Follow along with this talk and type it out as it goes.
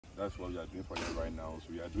that's what we are doing for you right now.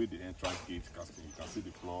 So we are doing the entrance gate casting. You can see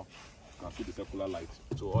the floor, you can see the circular light.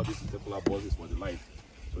 So all these circular balls is for the light.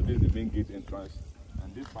 So this is the main gate entrance,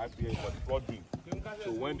 and this pipe here is for the flooding.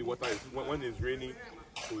 So when the water is when it's raining,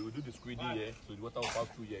 so we will do the screening here, so the water will pass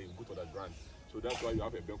through here and go to the ground. So that's why you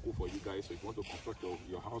have Ebenco for you guys. So if you want to construct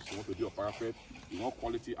your house, you want to do a parapet, you want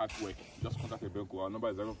quality artwork, just contact Ebenco. Our number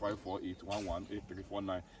is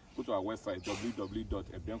 0548118349. Go to our website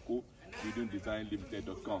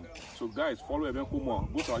www.ebencobuildingdesignlimited.com. So guys, follow Ebenco more.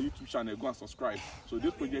 Go to our YouTube channel, go and subscribe. So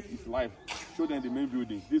this project is live. Show them the main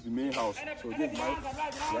building. This is the main house. So this is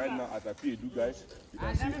right now at Ebenco, guys. You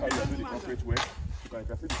can see how you are doing the concrete work. You can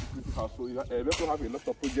see the security house. So Ebenco have a lot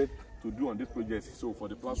of projects to do on this project. So for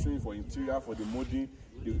the plastering, for interior, for the molding,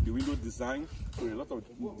 the window design. So a lot of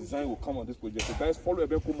design will come on this project. So guys, follow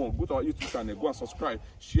Ebenco more. Go to our YouTube channel, go and subscribe,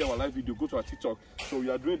 share our live video, go to our TikTok. So we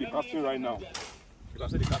are doing the casting right now. You can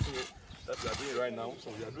see the casting that we are doing right now. So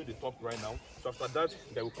we are doing the top right now. So after that,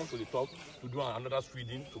 they will come to the top to do another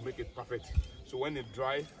screeding to make it perfect. So when it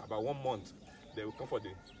dry, about 1 month, they will come for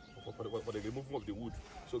the removal of the wood.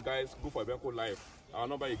 So guys, go for Ebenco Live. Our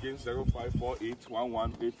number again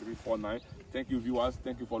 0548118349. Thank you viewers,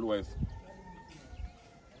 thank you followers.